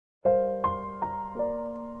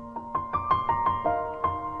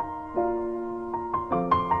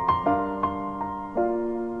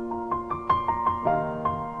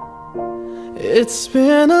It's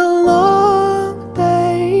been a long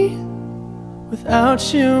day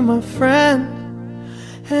without you, my friend,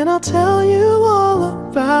 and I'll tell you all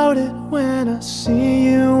about it when I see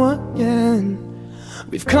you again.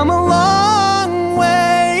 We've come a long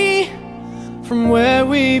way from where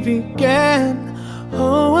we began.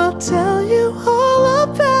 Oh, I'll tell you all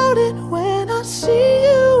about it when I see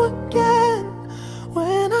you again.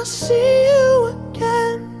 When I see you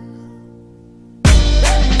again.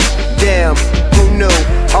 Damn, who knew?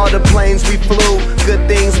 All the planes we flew, good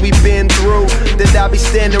things we've been through, that I'll be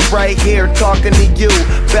standing right here talking to you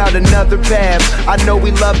about another path. I know we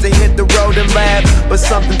love to hit the road and laugh, but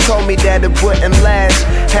something told me that it wouldn't last.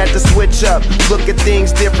 Had to switch up, look at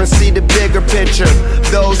things different, see the bigger picture.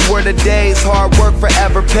 Those were the days, hard work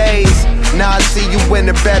forever pays. Now I see you in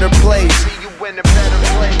a better place.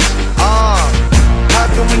 How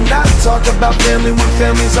can we not talk about family when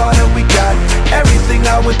family's all that we got? Everything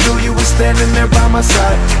I went through, you were standing there by my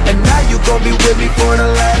side, and now you gon' be with me for the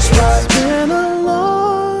last ride. It's been a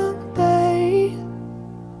long day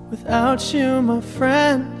without you, my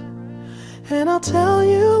friend, and I'll tell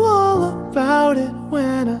you all about it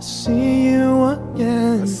when I see you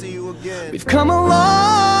again. We've come a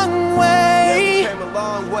long way,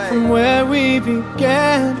 from where we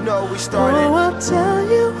began. Oh, I'll tell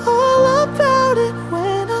you all about it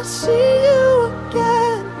when I see you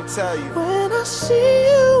again. When I see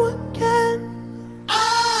you again.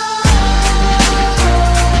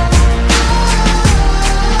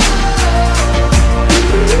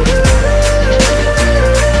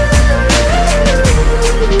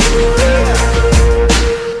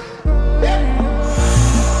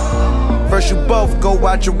 First you both go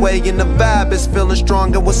out your way and the vibe is feeling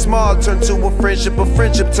strong, and what's small turn to a friendship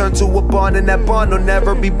turn to a bond, and that bond will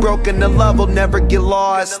never be broken, the love will never get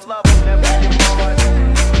lost.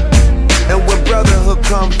 And when brotherhood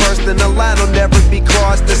come first, then the line will never be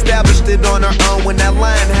crossed. Established it on our own when that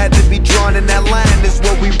line had to be drawn, and that line is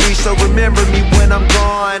what we reach, so remember me when I'm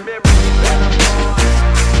gone.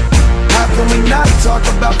 How can we not talk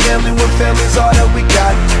about family when family's all that we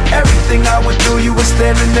got? Everything I went through, you were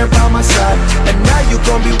standing there by my side, and now you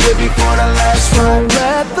gon' be with me for the last ride.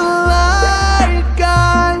 Let the light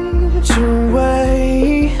guide your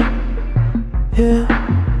way, yeah.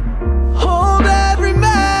 Hold every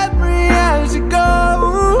memory as you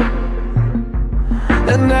go,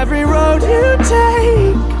 and every road you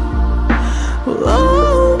take will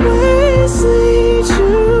always lead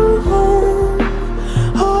you home.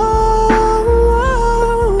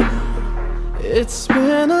 It's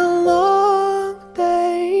been a long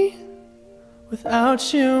day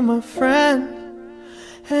without you, my friend,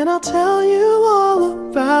 and I'll tell you all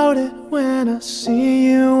about it when I see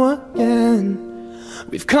you again.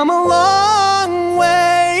 We've come a long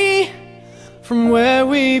way from where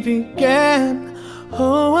we began.